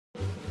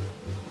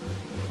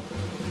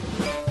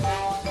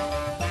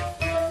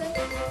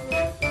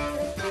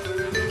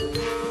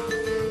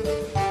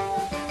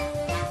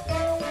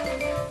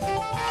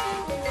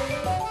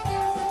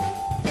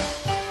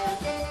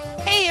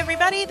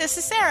Hey, this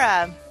is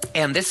Sarah.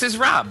 And this is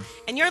Rob.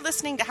 And you're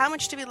listening to How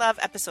Much Do We Love,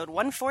 episode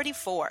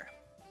 144.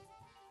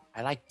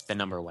 I like the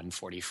number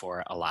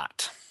 144 a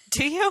lot.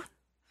 Do you?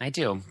 I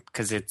do,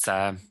 because it's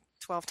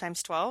 12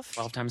 times 12?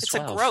 12 times it's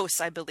 12. It's a gross,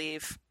 I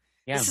believe.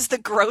 Yeah. This is the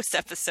gross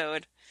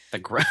episode.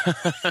 The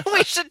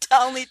We should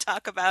only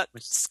talk about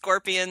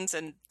scorpions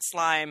and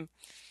slime.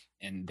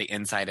 And the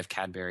inside of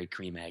Cadbury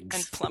cream eggs.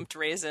 And plumped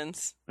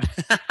raisins.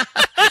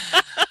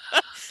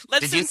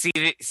 Did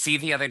you see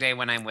the other day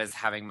when I was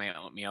having my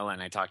oatmeal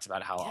and I talked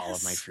about how all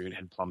of my fruit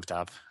had plumped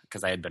up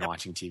because I had been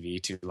watching TV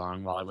too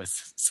long while I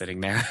was sitting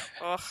there?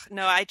 Oh,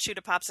 no, I chewed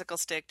a popsicle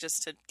stick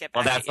just to get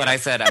back Well, that's what I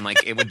said. I'm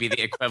like, it would be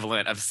the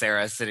equivalent of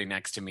Sarah sitting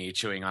next to me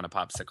chewing on a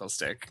popsicle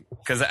stick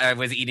because I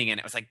was eating it and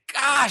it was like,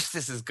 gosh,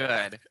 this is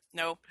good.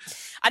 No.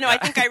 I know, I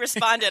think I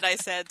responded. I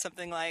said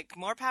something like,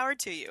 more power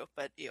to you,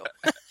 but you.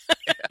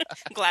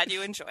 I'm glad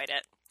you enjoyed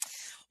it.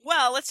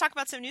 Well, let's talk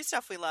about some new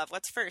stuff we love.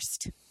 What's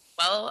first?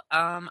 Well,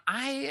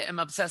 I am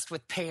obsessed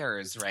with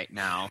pears right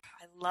now.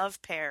 I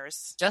love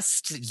pears.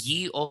 Just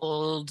ye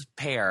old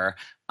pear.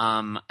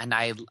 And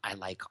I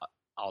like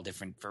all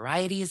different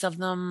varieties of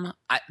them.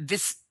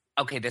 This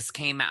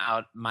came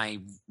out. My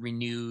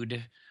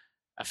renewed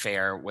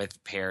affair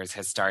with pears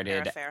has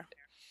started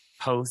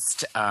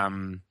post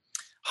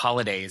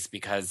holidays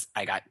because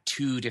I got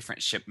 2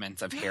 different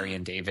shipments of Harry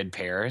and David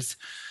pears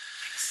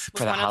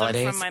for the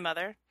holidays. Of them from my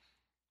mother?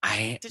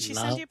 Did she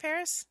send you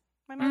pears?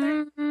 My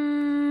mother?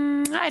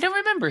 I don't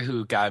remember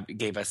who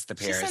gave us the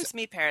pears. She sends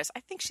me pears. I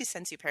think she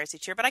sends you pears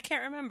each year, but I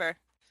can't remember.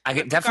 I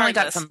definitely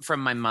got some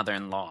from my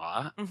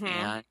mother-in-law, mm-hmm.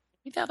 and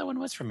maybe the other one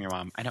was from your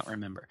mom. I don't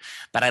remember.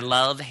 But I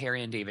love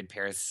Harry and David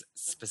pears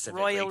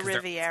specifically. Royal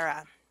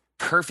Riviera.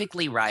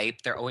 Perfectly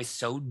ripe. They're always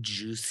so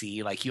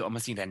juicy. Like you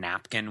almost need a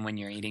napkin when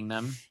you're eating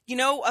them. You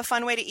know, a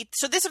fun way to eat.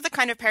 So this is the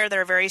kind of pear that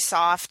are very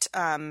soft.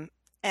 And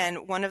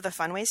one of the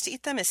fun ways to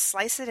eat them is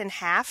slice it in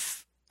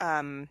half.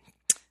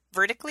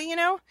 Vertically,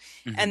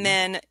 mm-hmm. and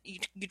then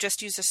you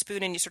just use a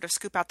spoon and you sort of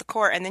scoop out the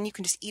core, and then you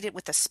can just eat it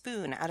with a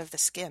spoon out of the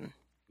skin.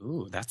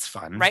 Ooh, that's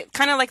fun. Right?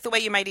 Kind of like the way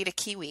you might eat a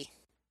kiwi.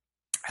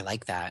 I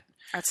like that.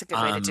 That's a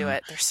good way to do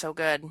it. They're so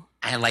good.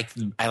 I like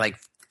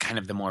kind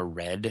of the more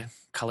red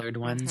colored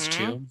ones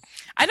mm-hmm. too.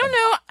 I don't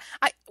know.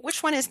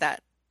 Which one is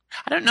that?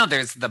 I don't know.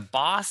 There's the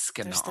Bosque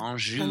and the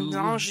Anjou. The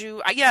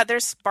Anjou. Yeah,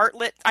 there's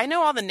Bartlett. I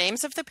know all the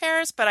names of the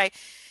pears, but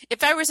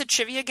if I was a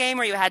trivia game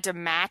where you had to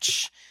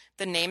match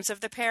the names of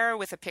the pear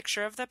with a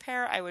picture of the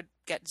pear, I would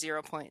get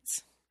 0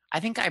 points. I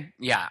think I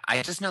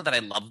just know that I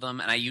love them,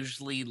 and I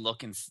usually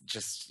look and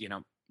just,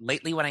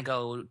 lately when I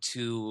go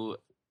to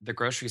the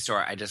grocery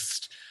store, I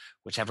just,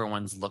 whichever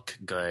ones look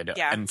good.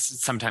 Yeah. And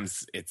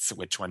sometimes it's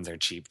which ones are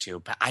cheap too.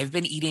 But I've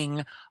been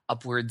eating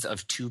upwards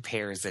of 2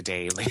 pears a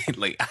day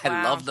lately. Wow.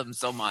 I love them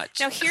so much.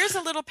 Now, here's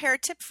a little pear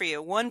tip for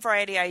you. One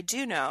variety I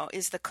do know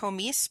is the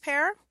Comice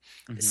pear,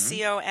 mm-hmm.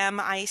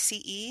 Comice.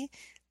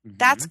 Mm-hmm.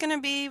 That's going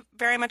to be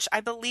very much, I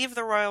believe,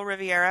 the Royal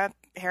Riviera,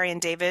 Harry and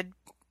David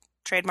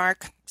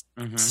trademark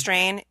mm-hmm.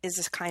 strain is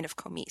this kind of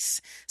Comice.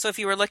 So if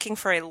you were looking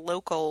for a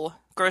local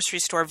grocery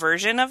store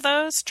version of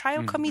those, try a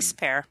mm-hmm. Comice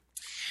pear.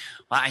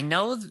 Well, I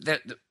know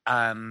that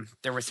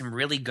there were some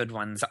really good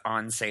ones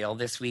on sale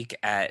this week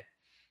at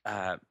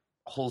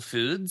Whole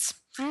Foods,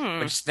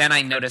 which then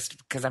I noticed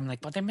because I'm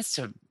like, well, there must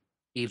have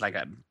be like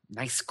a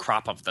nice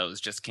crop of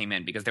those just came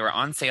in because they were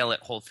on sale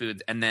at Whole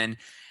Foods, and then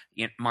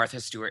Martha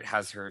Stewart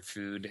has her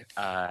food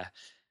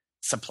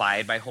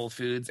supplied by Whole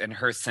Foods, and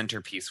her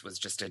centerpiece was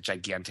just a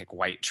gigantic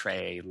white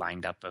tray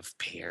lined up of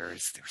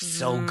pears. They're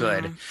so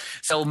good.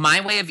 So my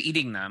way of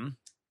eating them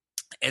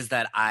is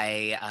that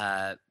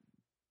I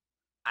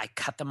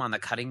cut them on the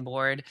cutting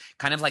board,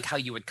 kind of like how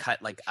you would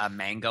cut like a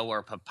mango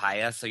or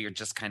papaya. So you're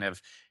just kind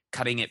of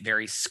cutting it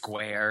very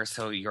square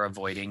so you're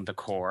avoiding the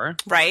core.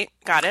 Right.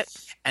 Got it.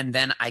 And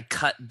then I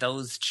cut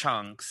those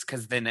chunks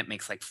because then it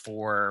makes like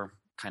 4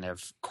 kind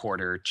of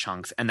quarter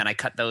chunks, and then I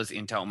cut those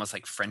into almost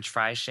like French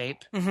fry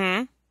shape,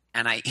 mm-hmm.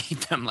 and I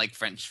eat them like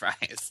French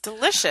fries.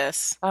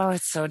 Delicious. Oh,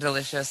 it's so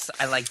delicious.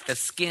 I like the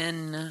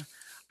skin.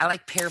 I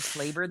like pear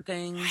flavored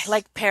things. I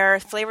like pear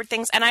flavored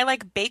things, and I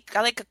like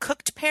a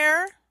cooked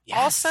pear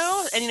also.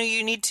 And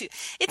you need to.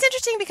 It's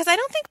interesting because I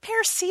don't think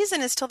pear season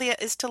is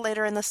till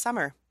later in the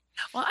summer.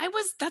 Well,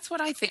 that's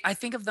what I think. I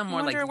think of them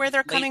more like where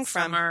they're coming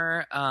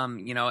summer,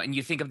 and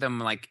you think of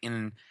them like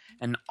in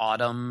an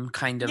autumn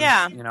kind of,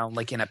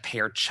 like in a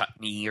pear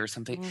chutney or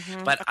something.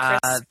 Mm-hmm. But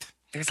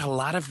there's a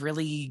lot of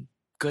really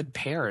good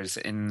pears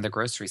in the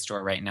grocery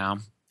store right now.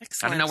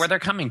 Excellent. I don't know where they're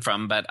coming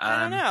from, but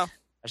I don't know.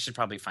 I should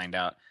probably find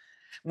out.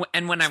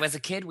 And when I was a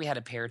kid, we had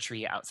a pear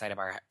tree outside of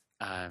our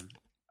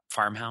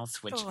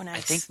farmhouse, which nice. I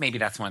think maybe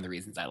that's one of the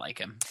reasons I like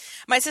him.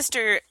 My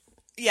sister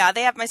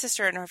my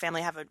sister and her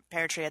family have a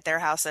pear tree at their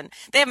house, and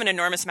they have an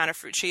enormous amount of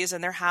fruit trees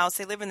in their house.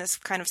 They live in this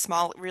kind of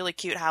small, really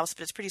cute house,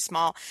 but it's pretty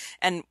small.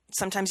 And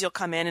sometimes you'll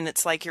come in and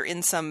it's like you're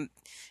in some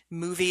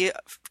movie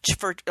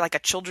for like a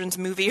children's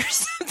movie or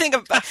something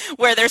about,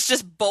 where there's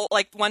just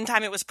like one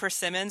time it was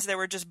persimmons. There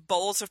were just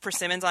bowls of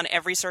persimmons on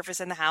every surface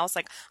in the house,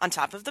 like on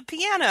top of the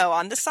piano,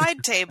 on the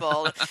side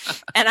table.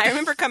 And I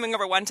remember coming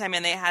over one time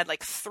and they had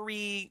like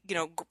 3,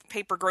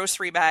 paper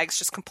grocery bags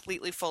just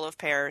completely full of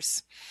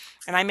pears.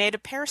 And I made a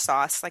pear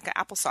sauce, like an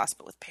applesauce,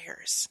 but with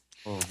pears.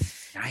 Oh,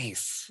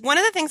 nice. One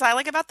of the things I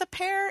like about the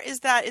pear is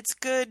that it's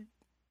good.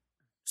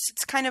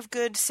 It's kind of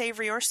good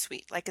savory or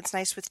sweet. Like it's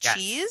nice with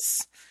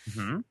cheese,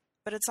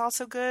 but it's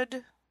also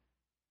good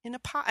in a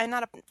pie. I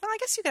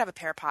guess you could have a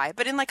pear pie,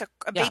 but in like a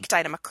baked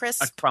item, a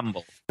crisp. A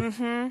crumble.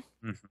 And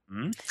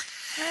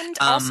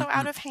also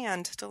out of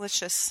hand.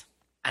 Delicious.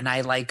 And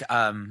I like,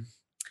 I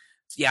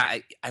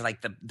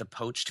like the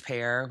poached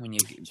pear when you.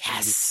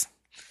 Yes.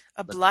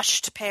 A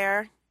blushed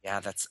pear.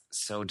 Yeah, that's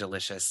so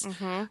delicious.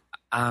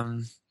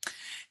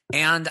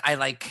 And I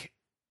like,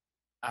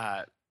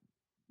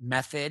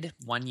 Method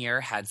 1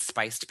 year had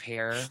spiced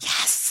pear.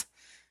 Yes.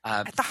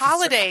 At the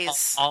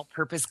holidays.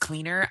 All-purpose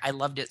cleaner. I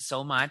loved it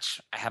so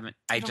much. I don't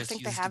just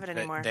think used they have it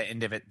anymore. The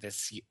end of it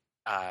this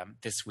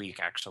week,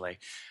 actually.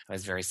 I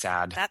was very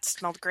sad. That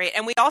smelled great.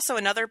 And we also,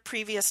 another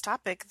previous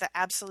topic, the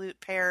Absolute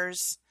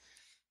Pears.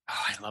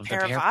 Oh, I love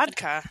pear the pear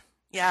vodka.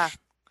 Yeah.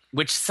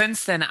 Which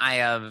since then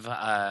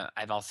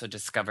I've also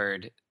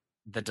discovered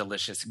the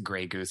delicious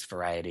Grey Goose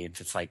variety.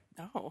 It's like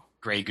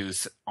Grey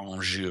Goose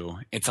Anjou.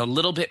 It's a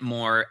little bit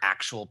more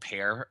actual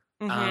pear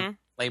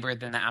flavor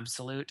than the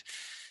Absolute,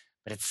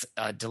 but it's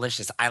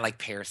delicious. I like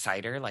pear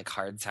cider, like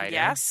hard cider.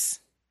 Yes.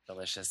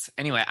 Delicious.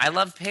 Anyway, I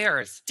love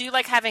pears. Do you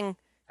like having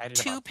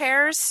 2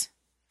 pears?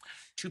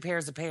 2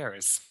 pairs of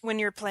pears. When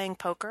you're playing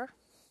poker?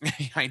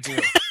 I do.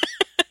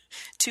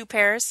 2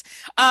 pairs.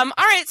 All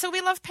right, so we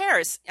love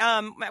pears.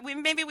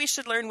 Maybe we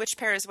should learn which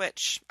pear is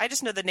which. I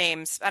just know the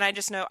names, and I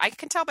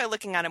can tell by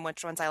looking at them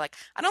which ones I like.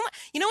 I don't.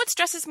 You know what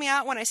stresses me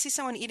out when I see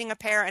someone eating a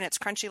pear and it's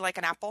crunchy like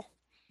an apple?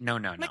 No.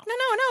 Like,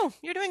 no.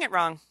 You're doing it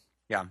wrong.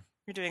 Yeah.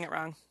 You're doing it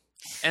wrong.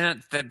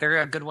 And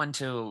they're a good one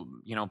to,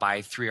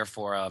 buy 3 or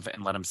 4 of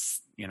and let them,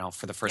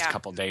 for the first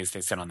couple of days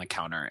they sit on the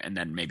counter, and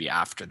then maybe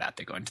after that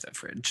they go into the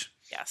fridge.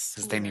 Yes.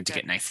 Because they need to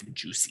get nice and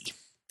juicy.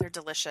 They're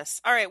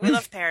delicious. All right, we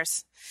love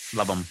pears.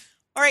 Love them.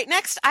 All right,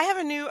 next, I have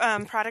a new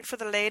product for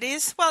the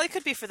ladies. Well, it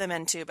could be for the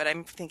men, too, but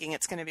I'm thinking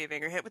it's going to be a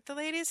bigger hit with the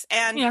ladies.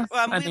 And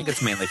I think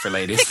it's mainly for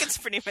ladies. I think it's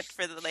pretty much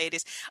for the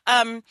ladies.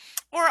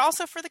 Or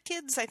also for the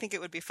kids, I think it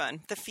would be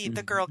fun.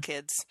 The girl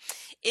kids.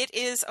 It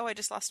is, I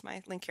just lost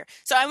my link here.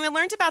 So we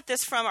learned about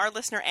this from our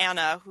listener,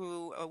 Anna,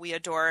 who we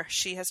adore.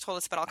 She has told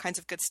us about all kinds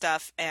of good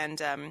stuff,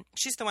 and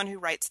she's the one who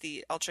writes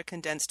the Ultra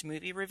Condensed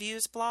Movie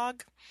Reviews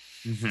blog.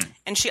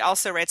 And she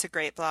also writes a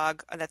great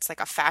blog that's like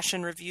a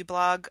fashion review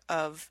blog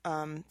of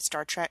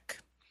Star Trek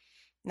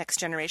Next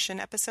Generation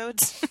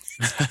episodes.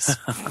 It's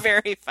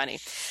very funny.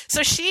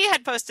 So she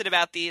had posted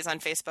about these on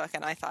Facebook,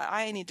 and I thought,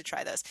 I need to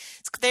try those.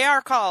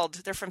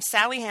 They're from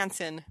Sally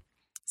Hansen.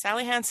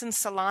 Sally Hansen's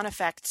Salon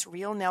Effects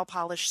Real Nail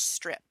Polish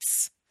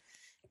Strips.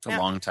 It's a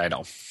long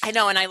title. I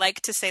know, and I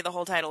like to say the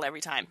whole title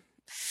every time.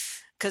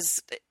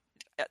 Because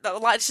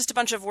it's just a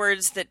bunch of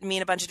words that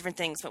mean a bunch of different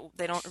things, but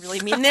they don't really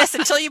mean this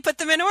until you put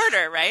them in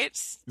order, right?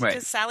 Right.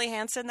 Because Sally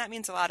Hansen, that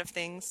means a lot of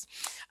things.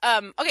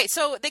 Okay,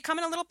 so they come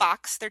in a little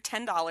box. They're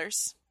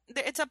 $10.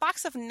 It's a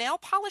box of nail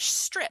polish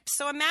strips.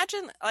 So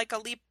imagine like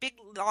a big,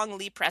 long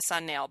Lee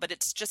press-on nail, but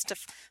it's just a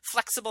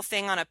flexible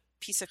thing on a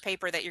piece of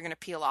paper that you're going to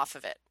peel off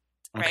of it,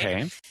 right?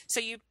 Okay. So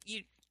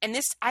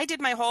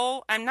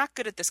I'm not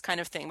good at this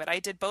kind of thing, but I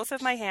did both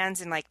of my hands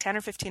in like 10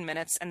 or 15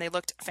 minutes, and they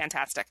looked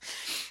fantastic.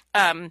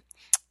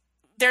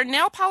 They're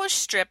nail polish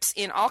strips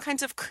in all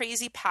kinds of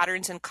crazy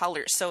patterns and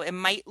colors. So it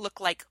might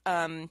look like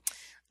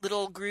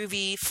little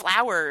groovy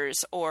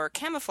flowers or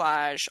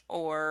camouflage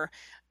or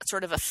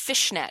sort of a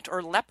fishnet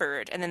or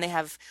leopard. And then they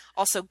have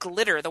also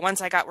glitter. The ones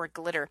I got were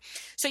glitter.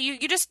 So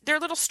they're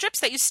little strips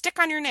that you stick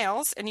on your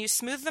nails and you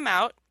smooth them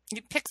out.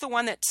 You pick the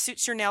one that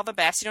suits your nail the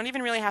best. You don't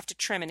even really have to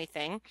trim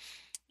anything.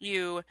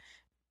 You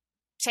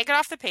take it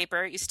off the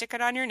paper, you stick it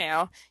on your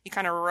nail, you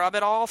kind of rub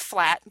it all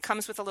flat. It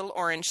comes with a little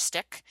orange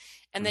stick.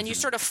 And then you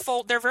sort of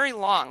fold. They're very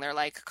long. They're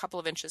like a couple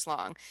of inches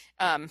long.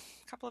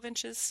 Couple of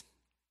inches,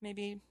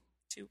 maybe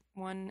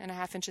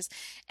 1.5 inches.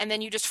 And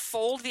then you just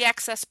fold the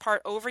excess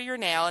part over your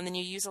nail, and then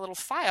you use a little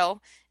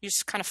file. You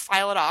just kind of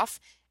file it off,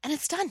 and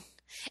it's done.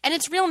 And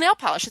it's real nail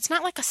polish. It's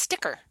not like a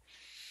sticker.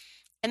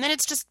 And then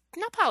it's just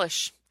nail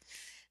polish.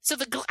 So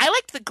I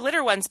liked the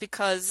glitter ones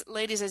because,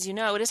 ladies, as you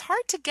know, it is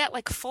hard to get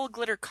like full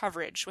glitter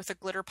coverage with a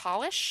glitter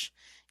polish.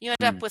 You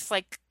end up with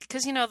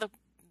because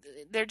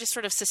they're just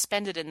sort of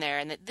suspended in there,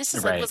 and this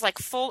was like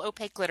full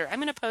opaque glitter. I'm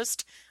going to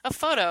post a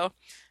photo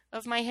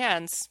of my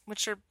hands,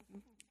 which are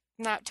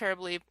not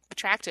terribly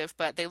attractive,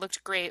 but they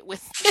looked great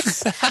with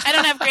this. I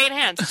don't have great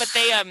hands, but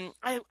they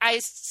I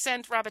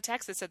sent Rob a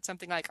text that said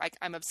something like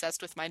I'm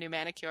obsessed with my new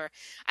manicure.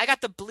 I got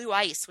the blue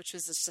ice, which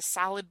was just a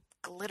solid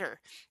glitter.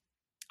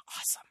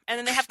 Awesome. And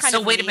then they have kind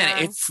of. So wait a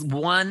minute, it's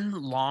one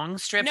long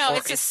strip? No,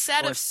 it's a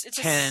set of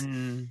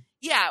 10.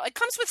 Yeah, it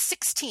comes with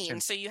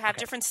 16, so you have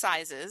different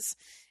sizes.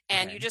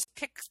 And Okay. you just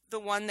pick the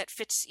one that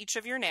fits each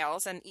of your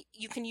nails, and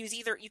you can use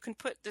either. You can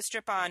put the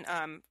strip on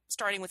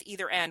starting with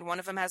either end. One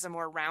of them has a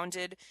more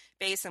rounded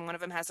base, and one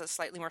of them has a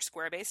slightly more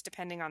square base,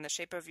 depending on the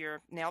shape of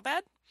your nail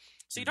bed.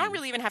 So you don't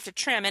really even have to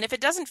trim. And if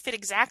it doesn't fit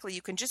exactly,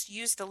 you can just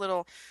use the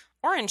little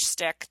orange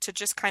stick to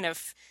just kind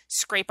of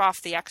scrape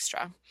off the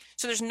extra.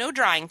 So there's no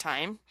drying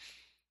time.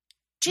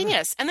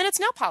 Genius. And then it's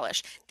nail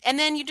polish. And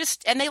then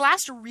and they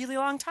last a really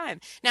long time.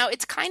 Now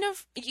it's kind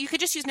of, you could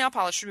just use nail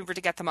polish remover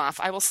to get them off.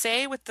 I will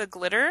say with the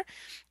glitter,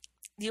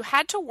 you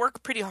had to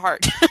work pretty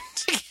hard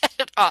to get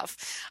it off.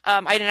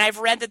 And I've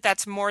read that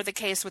that's more the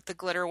case with the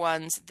glitter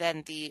ones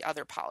than the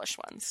other polish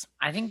ones.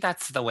 I think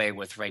that's the way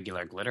with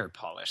regular glitter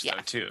polish, though,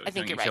 too. I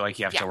think Don't you're you feel right. like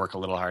you have to work a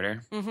little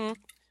harder? Mm-hmm.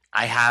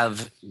 I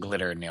have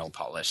glitter nail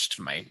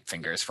polished my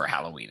fingers for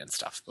Halloween and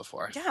stuff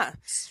before. Yeah.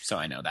 So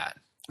I know that.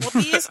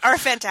 Well, these are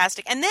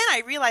fantastic. And then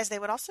I realized they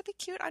would also be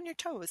cute on your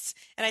toes.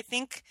 And I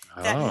think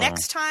that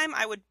next time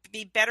I would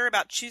be better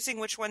about choosing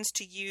which ones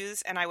to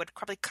use, and I would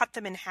probably cut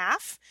them in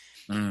half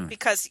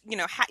because,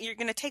 you're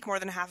going to take more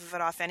than half of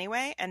it off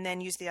anyway, and then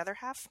use the other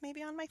half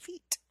maybe on my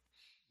feet.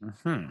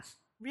 Mm-hmm.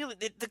 Really,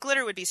 the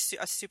glitter would be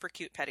a super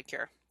cute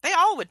pedicure. They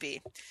all would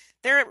be.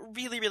 They're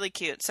really, really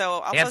cute. So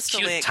I'll post a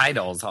link. They have cute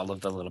titles. All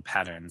of the little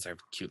patterns are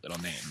cute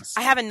little names.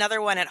 I have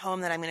another one at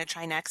home that I'm going to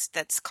try next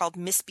that's called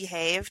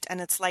Misbehaved,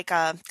 and it's like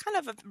a kind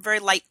of a very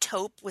light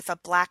taupe with a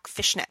black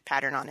fishnet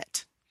pattern on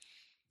it.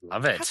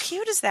 Love it. How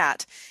cute is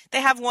that?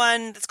 They have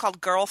one that's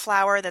called Girl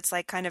Flower that's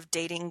like kind of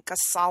dating, a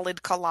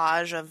solid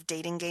collage of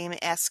dating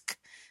game-esque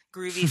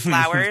groovy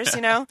flowers,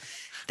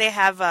 They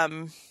have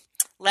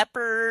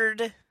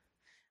leopard,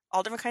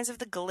 all different kinds of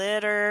the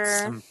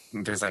glitter.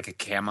 There's like a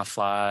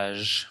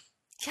camouflage.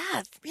 Yeah,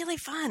 it's really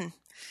fun.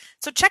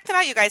 So check them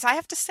out, you guys. I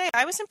have to say,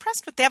 I was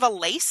impressed with. They have a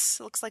lace.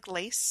 It looks like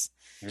lace.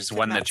 There's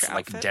one that's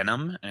like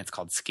denim, and it's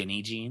called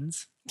skinny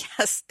jeans.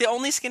 Yes, the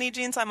only skinny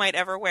jeans I might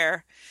ever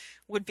wear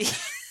would be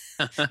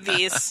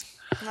these.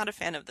 I'm not a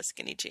fan of the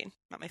skinny jean.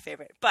 Not my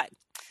favorite. But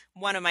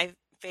one of my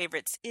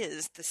favorites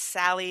is the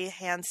Sally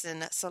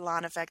Hansen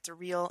Salon Effect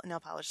Real Nail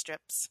Polish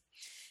Strips.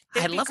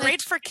 They'd be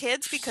great for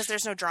kids because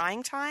there's no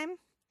drying time.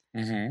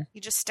 Mm-hmm.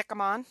 You just stick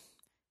them on.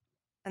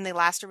 And they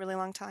last a really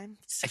long time.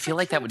 I feel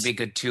like that would be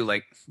good too.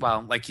 Like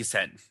you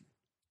said,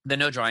 the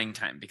no drying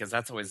time, because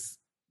that's always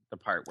the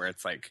part where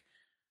it's like,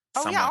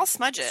 I'll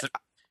smudge it.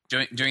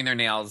 Doing their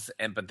nails,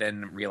 but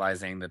then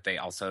realizing that they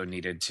also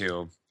needed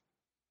to,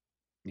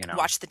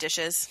 wash the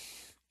dishes.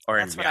 Or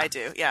that's what I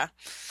do. Yeah,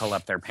 pull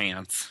up their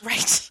pants.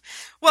 Right.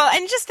 Well,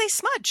 and just they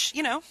smudge.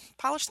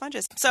 Polish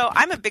smudges. So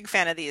I'm a big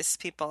fan of these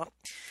people.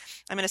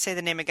 I'm going to say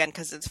the name again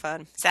because it's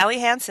fun. Sally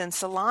Hansen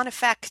Salon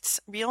Effects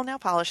Real Nail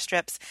Polish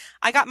Strips.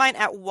 I got mine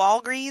at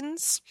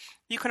Walgreens.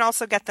 You can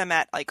also get them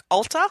at like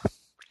Ulta.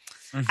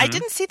 Mm-hmm. I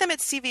didn't see them at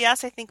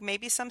CVS. I think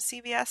maybe some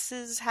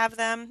CVSs have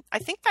them. I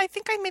think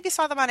I maybe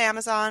saw them on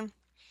Amazon.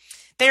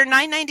 They're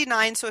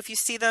 $9.99, so if you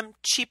see them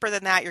cheaper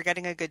than that, you're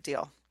getting a good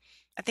deal.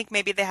 I think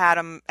maybe they had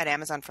them at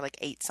Amazon for like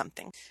 $8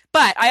 something.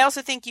 But I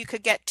also think you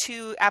could get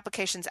 2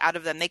 applications out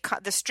of them.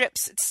 The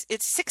strips,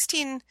 it's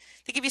 16.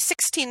 They give you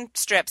 16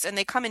 strips, and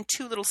they come in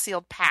 2 little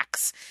sealed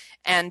packs.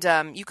 And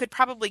you could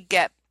probably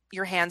get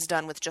your hands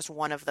done with just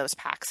one of those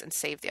packs and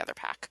save the other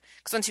pack.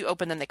 Because once you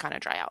open them, they kind of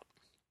dry out.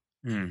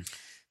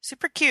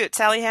 Super cute.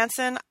 Sally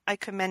Hansen, I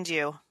commend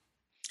you.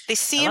 They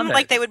seem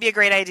like they would be a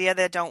great idea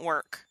that don't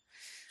work.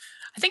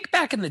 I think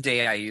back in the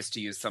day, I used to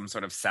use some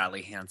sort of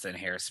Sally Hansen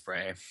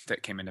hairspray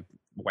that came in a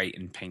white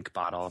and pink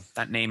bottle.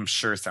 That name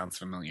sure sounds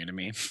familiar to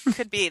me.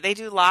 Could be. They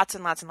do lots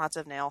and lots and lots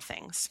of nail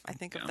things. I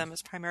think of them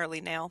as primarily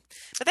nail,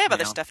 but they have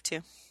other stuff too.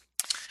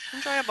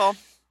 Enjoyable.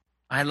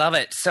 I love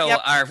it. So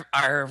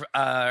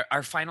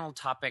our final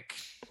topic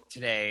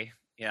today,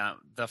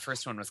 the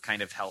first one was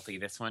kind of healthy.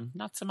 This one,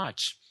 not so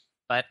much,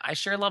 but I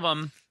sure love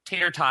them.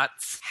 Tater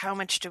tots. How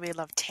much do we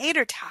love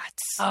tater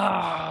tots? Oh,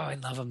 I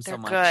love them so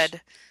much. They're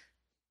good.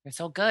 They're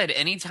so good.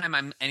 Anytime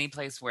I'm any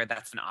place where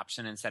that's an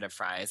option instead of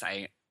fries,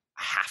 I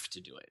have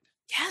to do it.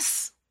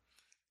 Yes.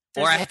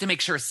 Or I have to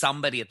make sure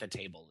somebody at the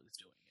table is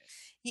doing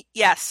it.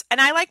 Yes. And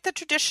I like the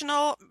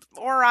traditional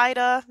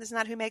Ore-Ida. Isn't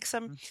that who makes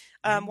them?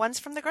 Ones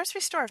from the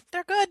grocery store.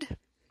 They're good.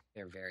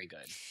 They're very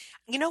good.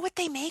 You know what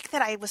they make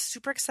that I was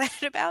super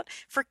excited about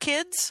for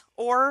kids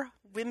or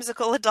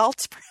whimsical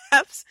adults,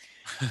 perhaps?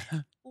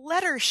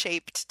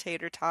 Letter-shaped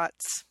tater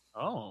tots.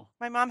 Oh.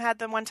 My mom had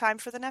them one time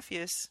for the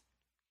nephews.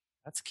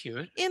 That's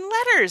cute. In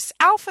letters.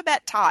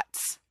 Alphabet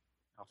tots.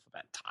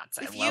 Alphabet tots.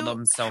 I love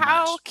them so much.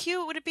 How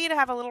cute would it be to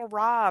have a little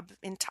Rob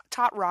in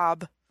Tot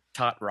Rob?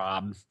 Tot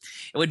Rob.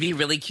 It would be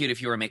really cute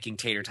if you were making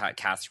tater tot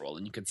casserole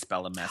and you could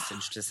spell a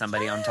message to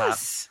somebody on top.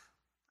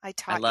 I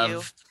taught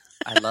you.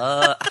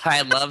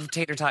 I love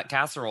tater tot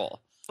casserole.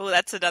 Oh,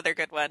 that's another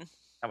good one.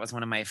 That was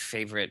one of my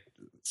favorite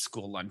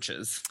school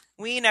lunches.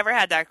 We never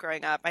had that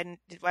growing up. I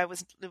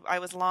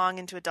was long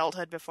into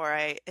adulthood before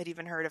I had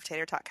even heard of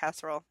tater tot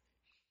casserole.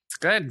 It's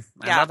good.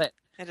 I love it.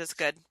 It is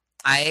good.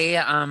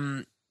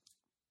 One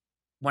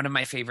of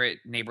my favorite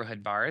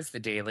neighborhood bars, the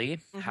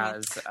Daily,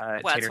 has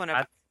tater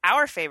tots.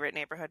 Our favorite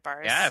neighborhood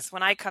bars. Yes.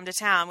 When I come to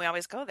town, we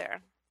always go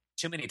there.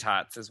 Too many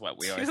tots is what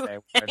we always Too say.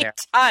 many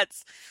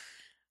tots.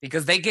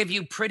 Because they give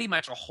you pretty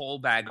much a whole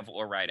bag of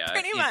Ore-Ida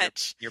in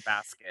your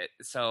basket.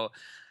 So,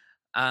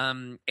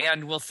 and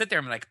we'll sit there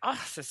and be like, oh,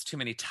 this is too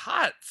many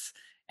tots.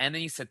 And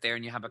then you sit there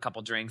and you have a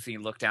couple drinks and you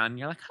look down and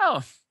you're like,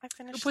 oh,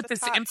 who put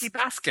this empty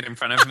basket in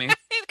front of me?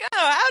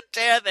 How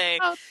dare they?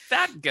 How'd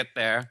that get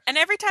there? And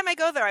every time I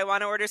go there, I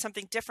want to order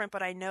something different,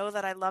 but I know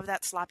that I love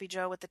that Sloppy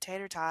Joe with the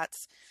tater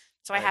tots.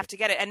 So I have to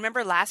get it. And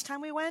remember last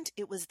time we went,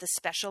 it was the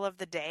special of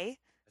the day.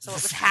 So it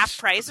was half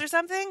price or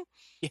something?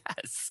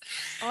 Yes.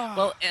 Oh.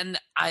 Well, and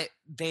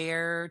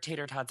their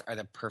tater tots are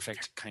the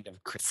perfect kind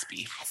of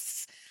crispy.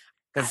 Yes.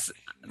 Because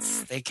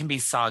they can be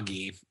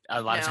soggy.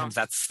 A lot of times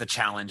that's the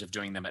challenge of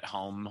doing them at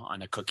home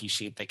on a cookie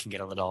sheet. They can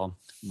get a little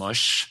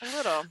mush. A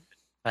little.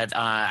 But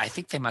I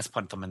think they must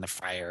put them in the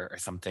fryer or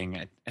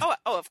something. Oh,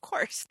 of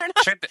course.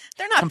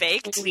 They're not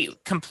baked.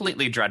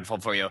 Completely dreadful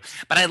for you.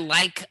 But I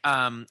like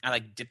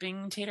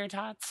dipping tater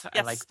tots.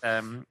 Yes.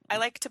 I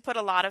like to put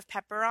a lot of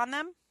pepper on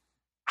them.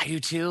 I do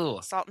too.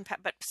 Salt and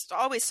pepper, but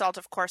always salt,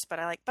 of course. But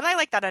I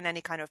like that on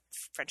any kind of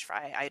French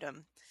fry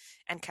item,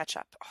 and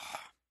ketchup. Oh.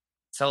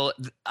 So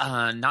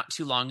not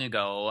too long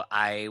ago,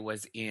 I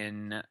was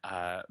in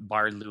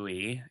Bar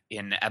Louie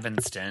in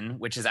Evanston,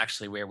 which is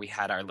actually where we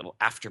had our little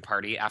after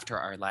party after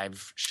our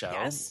live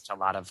show, which a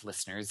lot of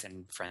listeners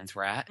and friends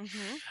were at.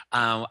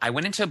 Mm-hmm. I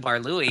went into Bar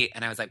Louie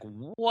and I was like,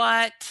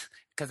 what?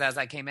 Because as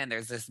I came in,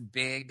 there's this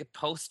big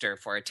poster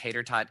for a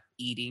tater tot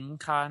eating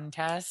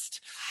contest.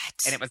 What?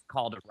 And it was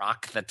called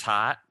Rock the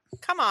Tot.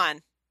 Come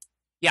on.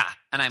 Yeah,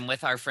 and I'm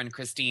with our friend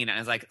Christine. And I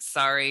was like,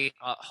 sorry,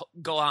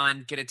 go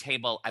on, get a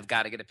table. I've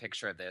got to get a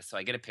picture of this. So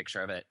I get a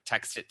picture of it,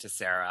 text it to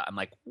Sarah. I'm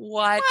like,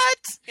 what?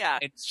 Yeah.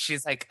 And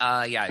she's like,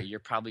 yeah, you're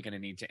probably going to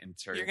need to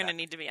enter. You're going to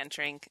need to be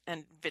entering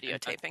and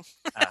videotaping.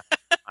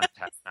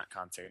 Contest, not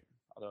concert.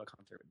 Although a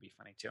concert would be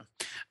funny too.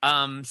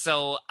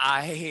 So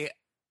I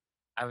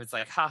was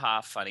like, haha,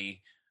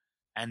 funny.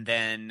 And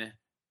then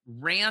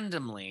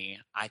randomly,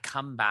 I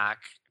come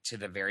back to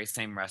the very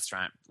same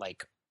restaurant,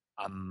 like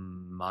a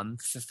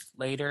month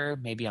later,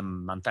 maybe a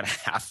month and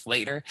a half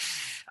later,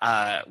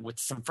 with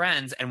some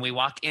friends, and we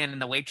walk in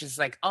and the waitress is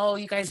like, oh,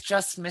 you guys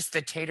just missed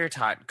the tater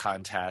tot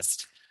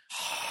contest.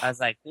 I was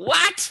like,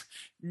 what?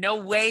 No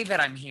way that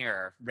I'm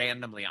here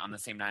randomly on the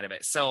same night of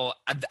it. So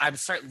I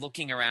start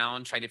looking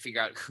around trying to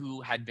figure out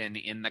who had been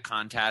in the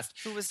contest.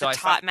 Who was the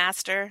tot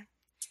master?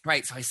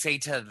 Right. So I say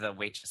to the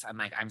waitress, I'm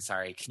like, I'm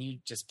sorry, can you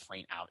just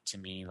point out to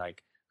me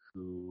like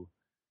who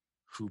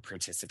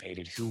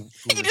participated? Who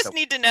you just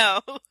need to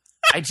know.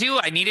 I do.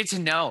 I needed to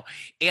know.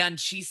 And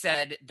she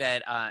said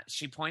that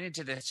she pointed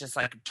to this just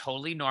like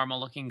totally normal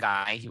looking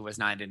guy. He was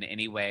not in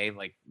any way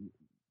like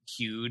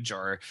huge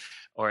or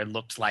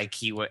looked like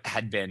he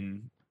had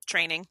been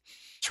training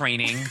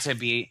to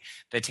be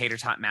the tater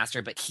tot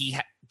master. But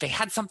they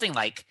had something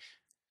like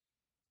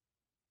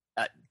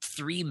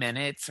 3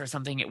 minutes or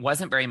something. It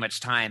wasn't very much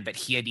time, but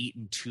he had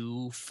eaten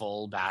 2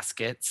 full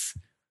baskets.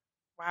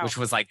 Wow. Which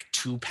was like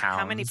 2 pounds.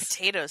 How many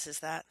potatoes is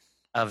that?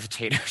 Of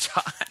tater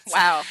tots.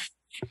 Wow.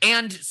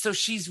 And so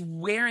she's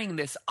wearing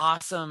this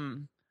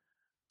awesome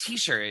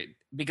T-shirt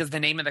because the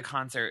name of the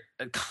concert.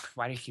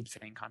 Why do you keep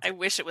saying concert? I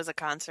wish it was a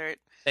concert.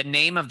 The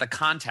name of the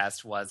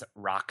contest was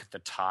Rock the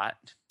Tot.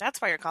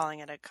 That's why you're calling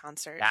it a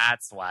concert.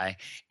 That's why.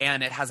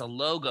 And it has a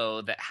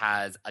logo that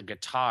has a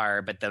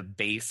guitar, but the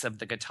base of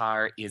the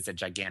guitar is a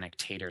gigantic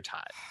tater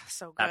tot.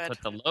 So good. That's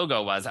what the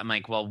logo was. I'm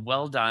like,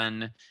 well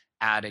done,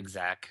 ad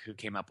exec who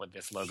came up with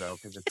this logo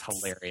because it's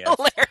hilarious.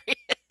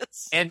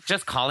 Hilarious. And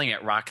just calling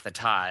it Rock the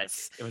Tot,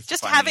 it was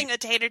just funny. Having a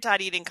tater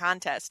tot eating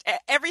contest.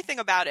 Everything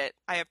about it,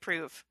 I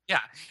approve.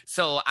 Yeah.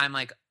 So I'm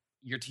like,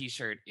 your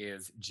T-shirt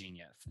is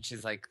genius. And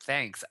she's like,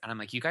 thanks. And I'm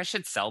like, you guys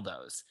should sell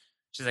those.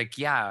 She's like,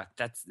 yeah,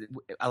 that's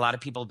a lot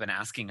of people have been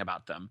asking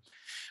about them.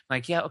 I'm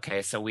like, yeah,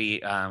 okay. So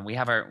we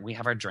have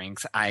our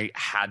drinks. I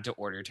had to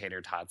order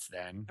tater tots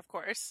then, of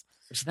course.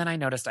 Which then I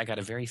noticed I got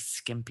a very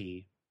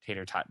skimpy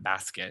tater tot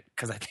basket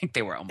because I think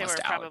they were almost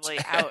out. Probably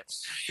out.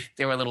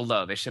 They were a little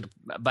low. They should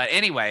have. But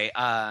anyway,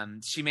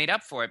 she made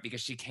up for it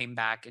because she came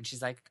back and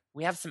she's like,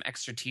 we have some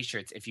extra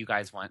T-shirts if you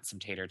guys want some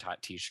tater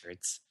tot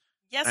T-shirts.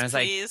 Yes,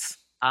 please.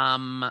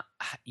 Like,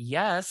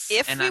 yes.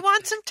 If we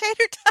want some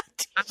tater tot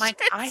T-shirts. I'm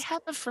like, I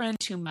have a friend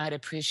who might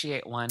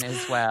appreciate one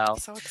as well.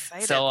 So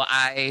excited. So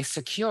I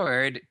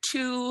secured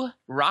 2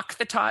 Rock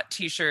the Tot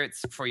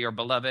T-shirts for your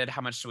beloved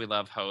How Much Do We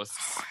Love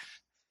hosts,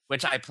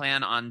 which I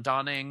plan on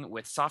donning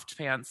with soft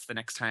pants the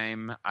next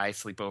time I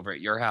sleep over at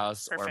your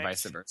house. Perfect. Or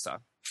vice versa.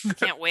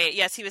 Can't wait.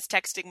 Yes, he was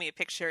texting me a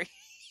picture.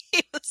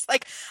 He was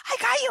like, I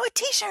got you a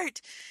T-shirt.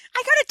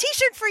 I got a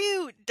T-shirt for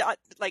you.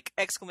 Like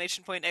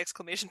exclamation point,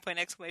 exclamation point,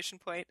 exclamation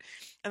point.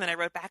 And then I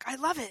wrote back, I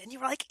love it. And you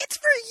were like, it's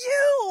for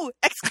you.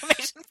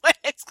 Exclamation point,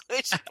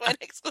 exclamation point,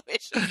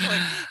 exclamation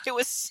point. It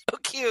was so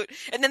cute.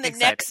 And then the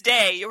next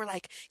day you were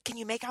like, can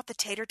you make out the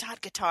tater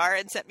tot guitar,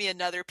 and sent me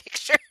another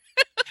picture.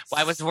 Well,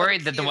 I was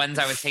worried that the ones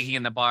I was taking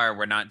in the bar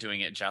were not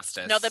doing it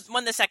justice. No,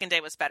 the second day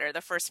was better.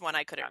 The first one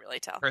I couldn't really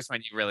tell. First one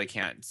you really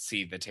can't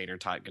see the tater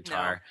tot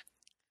guitar.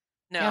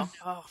 No. Yeah.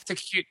 Oh,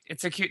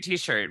 It's a cute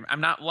T-shirt.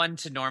 I'm not one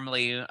to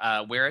normally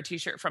wear a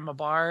T-shirt from a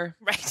bar,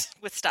 right,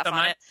 with stuff so on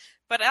much, it.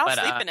 But I'll but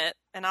sleep in it,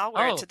 and I'll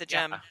wear it to the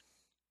yeah. gym.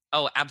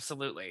 Oh,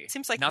 absolutely.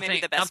 Seems like maybe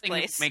the best nothing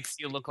place. makes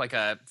you look like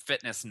a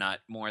fitness nut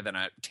more than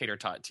a tater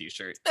tot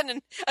T-shirt.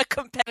 Than a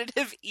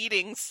competitive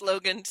eating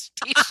slogan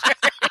T-shirt.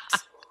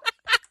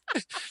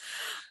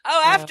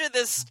 After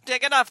this, to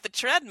get off the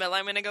treadmill,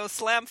 I'm going to go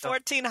slam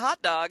 14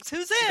 hot dogs.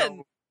 Who's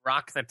in?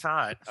 Rock the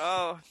tot.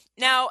 Oh.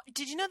 Now,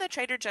 did you know that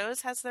Trader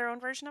Joe's has their own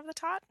version of the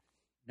tot?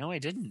 No, I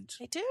didn't.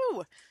 They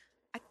do.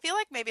 I feel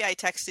like maybe I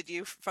texted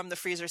you from the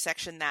freezer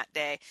section that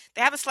day.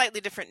 They have a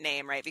slightly different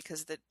name, right?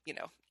 Because I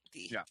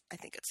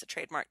think it's the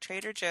trademark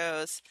Trader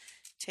Joe's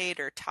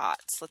tater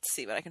tots. Let's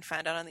see what I can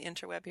find out on the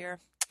interweb here.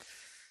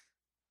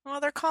 Well,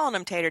 they're calling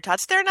them tater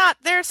tots. They're not.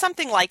 They're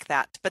something like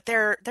that, but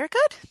they're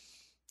good.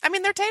 I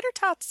mean, they're tater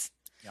tots.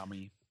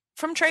 Yummy.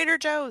 From Trader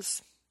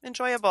Joe's.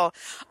 Enjoyable.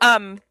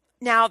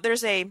 Now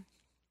there's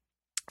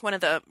one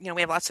of the, we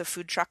have lots of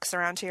food trucks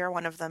around here.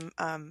 One of them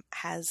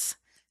has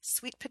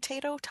sweet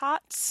potato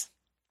tots.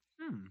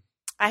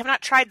 I have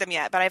not tried them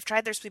yet, but I've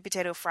tried their sweet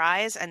potato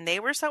fries, and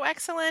they were so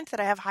excellent that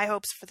I have high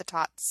hopes for the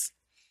tots.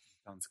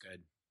 Sounds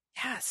good.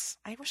 Yes.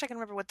 I wish I could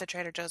remember what the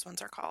Trader Joe's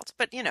ones are called.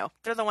 But,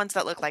 they're the ones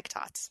that look like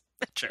tots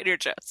at Trader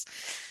Joe's.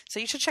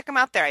 So you should check them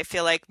out there. I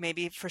feel like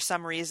maybe for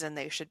some reason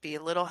they should be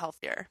a little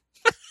healthier.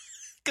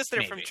 Because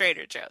they're from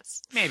Trader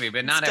Joe's. Maybe,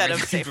 but not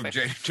everything from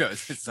Trader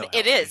Joe's is so healthy.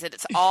 It is.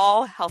 It's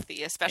all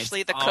healthy,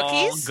 especially the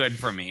cookies. It's all good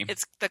for me.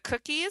 It's the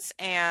cookies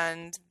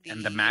and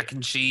the mac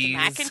and cheese. The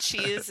mac and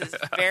cheese is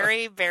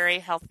very, very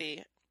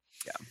healthy.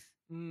 Yeah.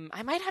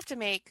 I might have to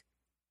make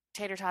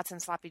tater tots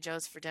and sloppy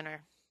joes for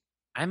dinner.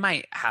 I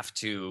might have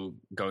to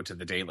go to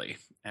the Daily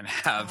and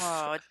have...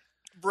 Oh,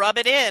 rub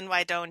it in,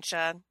 why don't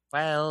you?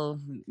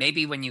 Well,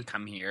 maybe when you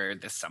come here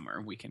this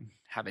summer, we can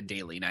have a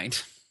daily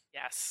night.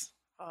 Yes.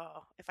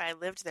 Oh, if I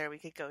lived there, we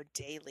could go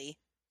daily.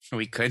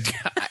 We could.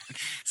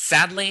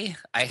 Sadly,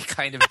 I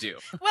kind of do.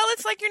 Well,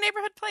 it's like your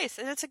neighborhood place,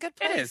 and it's a good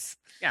place. It is.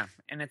 Yeah,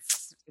 and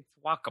it's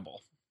walkable.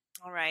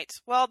 All right.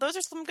 Well, those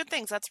are some good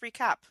things. Let's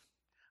recap.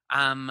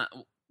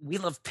 We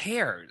love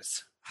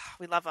pears.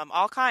 We love them.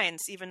 All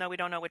kinds, even though we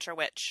don't know which are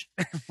which.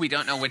 We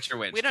don't know which are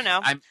which. We don't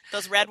know.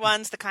 Those red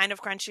ones, the kind of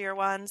crunchier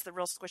ones, the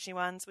real squishy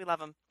ones, we love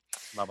them.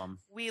 Love them.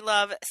 We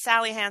love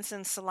Sally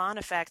Hansen's Salon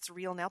Effects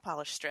real nail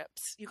polish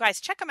strips. You guys,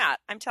 check them out.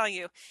 I'm telling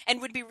you.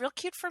 And would be real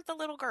cute for the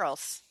little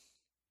girls.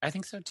 I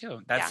think so,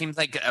 too. That seems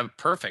like a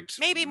perfect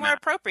Maybe more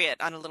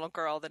appropriate on a little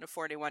girl than a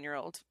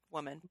 41-year-old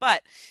woman.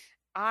 But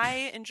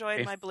I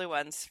enjoyed my blue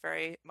ones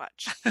very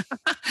much.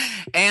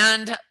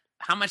 And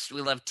how much do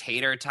we love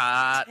tater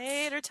tots?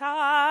 Tater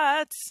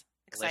tots.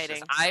 Exciting.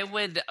 Delicious. I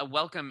would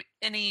welcome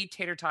any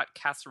tater tot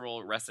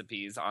casserole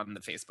recipes on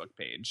the Facebook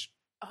page.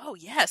 Oh,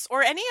 yes.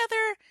 Or any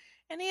other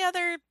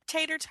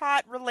tater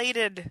tot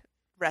related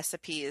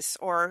recipes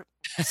or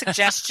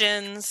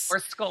suggestions or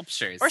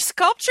sculptures.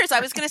 I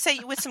was going to say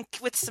with some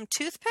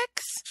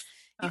toothpicks,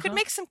 you could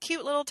make some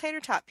cute little tater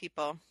tot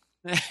people.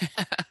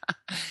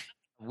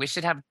 We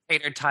should have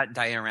tater tot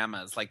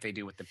dioramas like they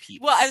do with the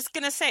peeps. Well, I was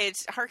going to say,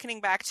 it's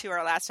hearkening back to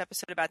our last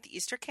episode about the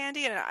Easter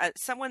candy, and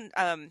someone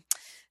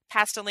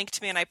passed a link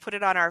to me, and I put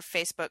it on our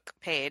Facebook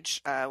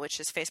page, which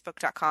is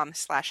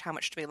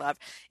facebook.com/howmuchdowelove.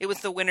 It was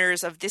the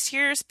winners of this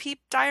year's Peep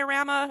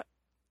Diorama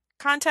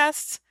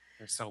contests.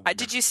 They're so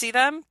did you see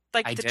them?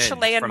 Like I the did,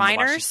 Chilean from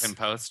miners? The Washington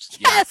Post.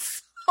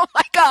 Yes! Oh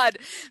my God.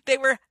 They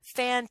were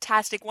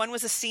fantastic. One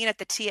was a scene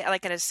at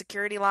at a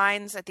security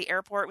lines at the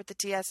airport with the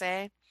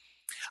TSA.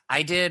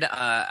 I did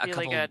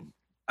good.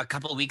 A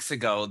couple weeks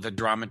ago, the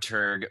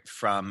dramaturg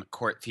from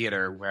Court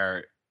Theater,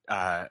 where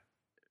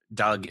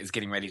Doug is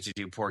getting ready to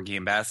do Porgy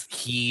and Bess,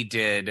 he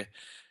did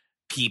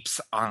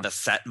Peeps on the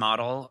set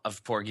model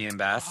of Porgy and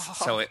Bess. Oh,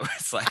 so it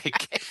was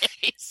like,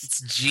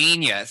 it's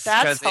genius.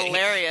 That's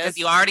hilarious. Because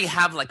you already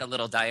have like a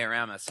little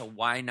diorama, so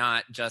why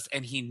not just,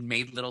 and he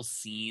made little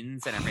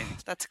scenes and everything.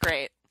 That's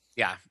great.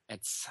 Yeah, I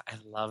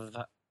love,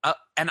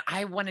 and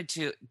I wanted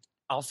to,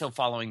 also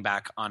following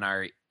back on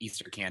our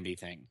Easter candy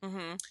thing,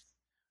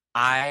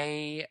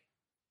 I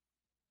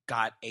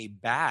got a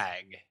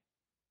bag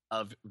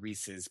of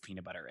Reese's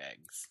peanut butter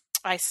eggs.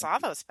 I saw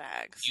those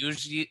bags.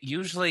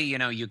 Usually,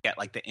 you get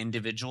like the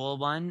individual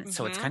one,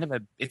 so it's kind of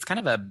a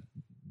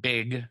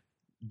big.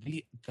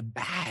 The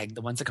bag,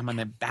 the ones that come in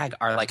the bag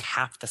are like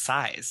half the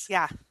size.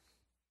 Yeah,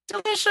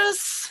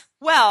 delicious.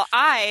 Well,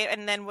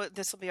 and then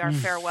this will be our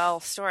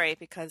farewell story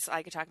because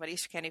I could talk about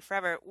Easter candy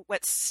forever.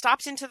 What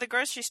stopped into the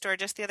grocery store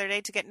just the other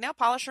day to get nail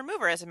polish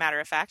remover, as a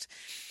matter of fact.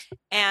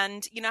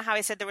 And you know how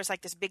I said there was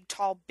like this big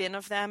tall bin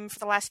of them for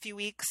the last few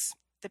weeks?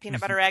 The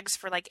peanut butter eggs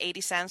for like 80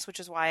 cents, which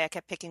is why I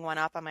kept picking one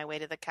up on my way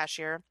to the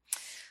cashier.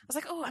 I was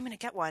like, oh, I'm going to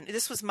get one.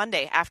 This was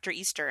Monday after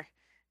Easter.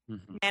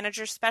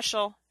 Manager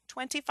special,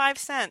 25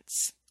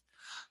 cents.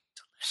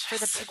 Delicious. For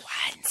the big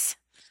ones.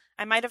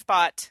 I might have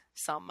bought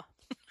some.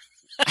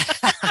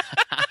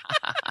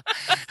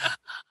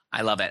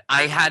 I love it.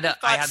 I had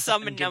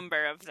some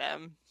number of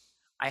them.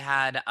 I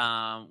had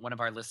one of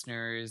our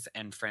listeners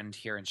and friend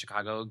here in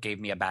Chicago gave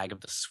me a bag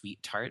of the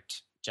Sweet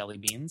Tart jelly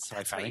beans. So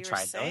That's I finally what you were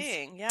tried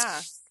saying. those.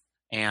 Yeah.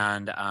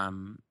 And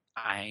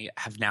I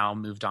have now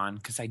moved on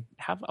because I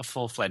have a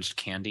full-fledged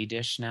candy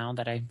dish now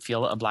that I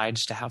feel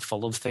obliged to have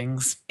full of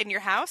things. In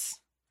your house?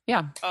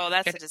 Yeah. Oh,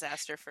 that's a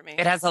disaster for me.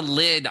 It has a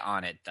lid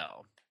on it,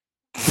 though.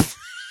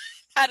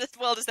 How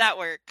does that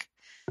work?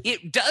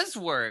 It does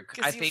work.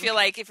 Because you feel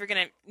like if you're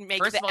going to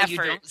make first the of all, effort. you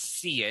don't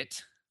see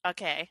it.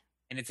 Okay.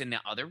 And it's in the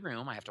other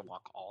room. I have to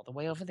walk all the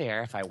way over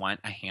there if I want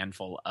a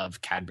handful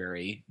of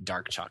Cadbury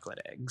dark chocolate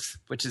eggs,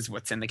 which is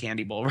what's in the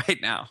candy bowl right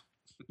now.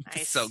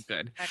 Nice. It's so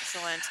good.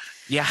 Excellent.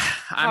 Yeah,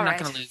 I'm all not right.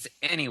 going to lose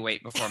any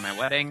weight before my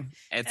wedding.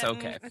 It's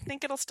okay. I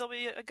think it'll still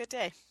be a good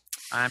day.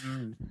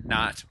 I'm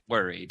not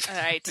worried.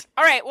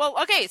 All right. Well,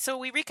 okay. So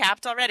we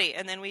recapped already,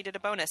 and then we did a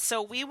bonus.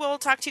 So we will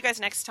talk to you guys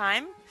next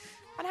time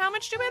on How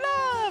Much Do We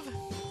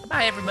Love?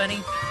 Bye,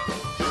 everybody.